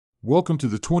Welcome to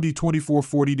the 2024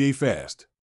 40-Day Fast.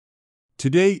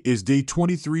 Today is day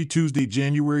 23, Tuesday,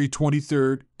 January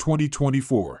 23rd,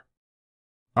 2024.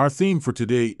 Our theme for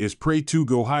today is Pray to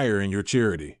Go Higher in Your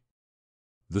Charity.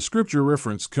 The scripture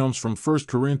reference comes from 1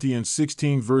 Corinthians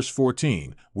 16 verse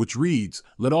 14, which reads,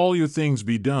 "Let all your things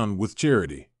be done with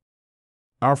charity."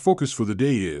 Our focus for the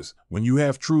day is, when you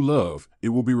have true love, it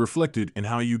will be reflected in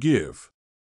how you give.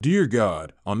 Dear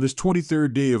God, on this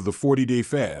 23rd day of the 40-Day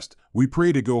Fast, we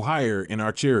pray to go higher in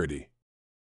our charity.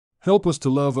 Help us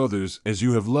to love others as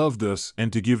you have loved us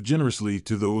and to give generously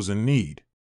to those in need.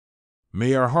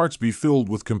 May our hearts be filled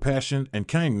with compassion and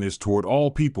kindness toward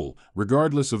all people,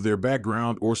 regardless of their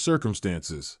background or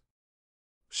circumstances.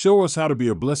 Show us how to be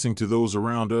a blessing to those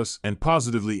around us and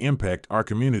positively impact our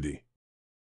community.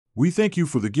 We thank you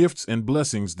for the gifts and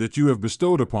blessings that you have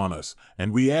bestowed upon us,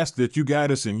 and we ask that you guide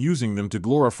us in using them to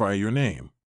glorify your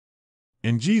name.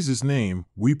 In Jesus' name,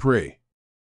 we pray.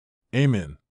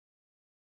 Amen.